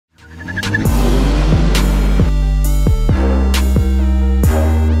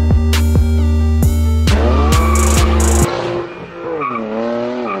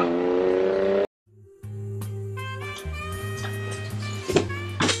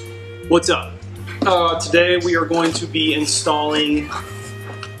What's up? Today we are going to be installing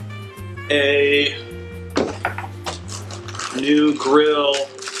a new grill,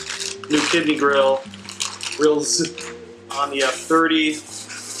 new kidney grill, grills on the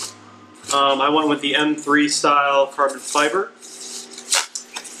F30. I went with the M3 style carbon fiber.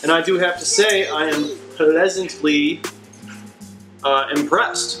 And I do have to say I am pleasantly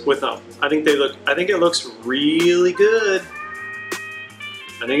impressed with them. I think it looks really good.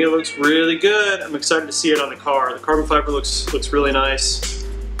 I think it looks really good. I'm excited to see it on the car. The carbon fiber looks really nice.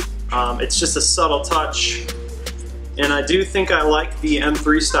 It's just a subtle touch. And I do think I like the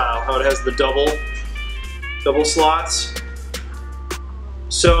M3 style, how it has the double slots.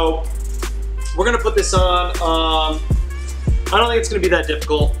 So we're gonna put this on. I don't think it's gonna be that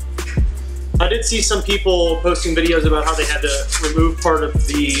difficult. I did see some people posting videos about how they had to remove part of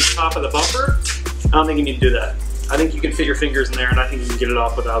the top of the bumper. I don't think you need to do that. I think you can fit your fingers in there, and I think you can get it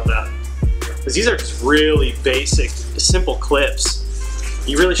off without that. Because these are just really basic, simple clips.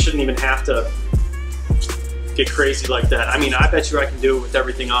 You really shouldn't even have to get crazy like that. I mean, I bet you I can do it with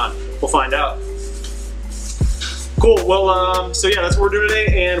everything on. We'll find out. Cool, well, so yeah, that's what we're doing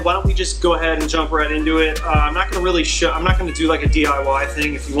today, and why don't we just go ahead and jump right into it. I'm not gonna do like a DIY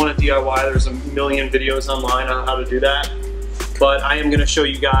thing. If you want a DIY, there's a million videos online on how to do that. But I am gonna show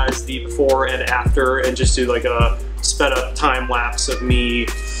you guys the before and after and just do like a sped up time lapse of me,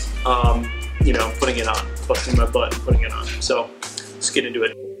 you know, putting it on, busting my butt and putting it on. So let's get into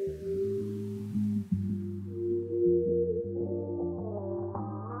it.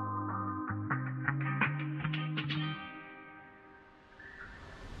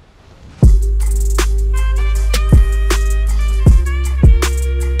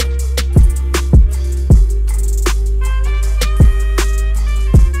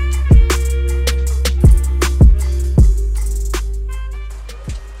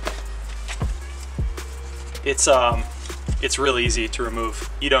 It's really easy to remove.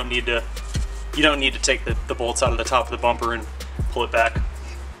 You don't need to take the bolts out of the top of the bumper and pull it back.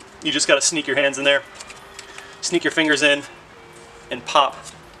 You just got to sneak your hands in there, sneak your fingers in, and pop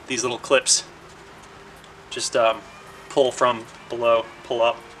these little clips. Just pull from below, pull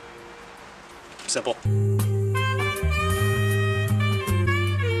up. Simple.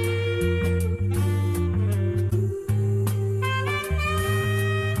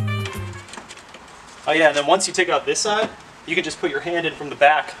 Oh yeah, and then once you take out this side, you can just put your hand in from the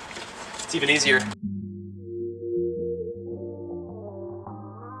back. It's even easier.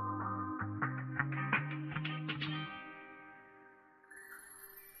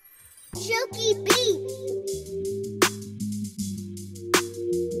 Jokey beat.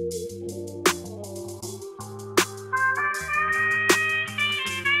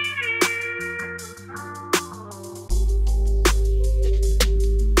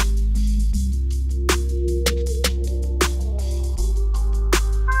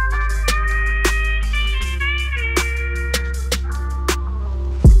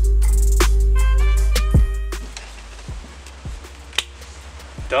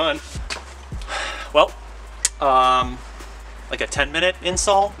 Done. Well, like a 10-minute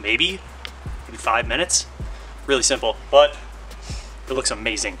install, maybe 5 minutes. Really simple, but it looks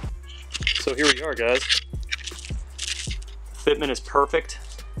amazing. So here we are, guys. Fitment is perfect.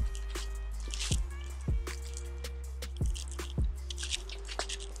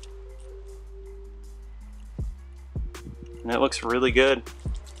 And it looks really good.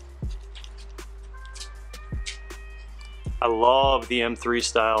 I love the M3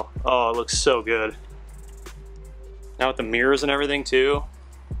 style. Oh, it looks so good. Now with the mirrors and everything too.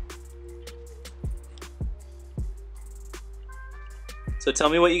 So tell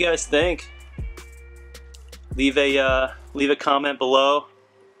me what you guys think. Leave a comment below.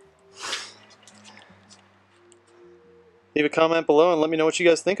 Leave a comment below and let me know what you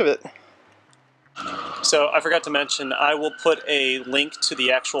guys think of it. So I forgot to mention, I will put a link to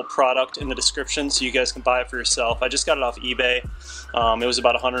the actual product in the description so you guys can buy it for yourself. I just got it off eBay. It was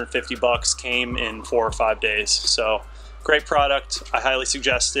about 150 bucks, came in 4 or 5 days. So great product, I highly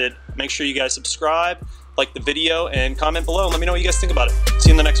suggest it. Make sure you guys subscribe, like the video, and comment below and let me know what you guys think about it. See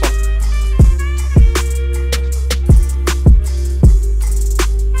you in the next one.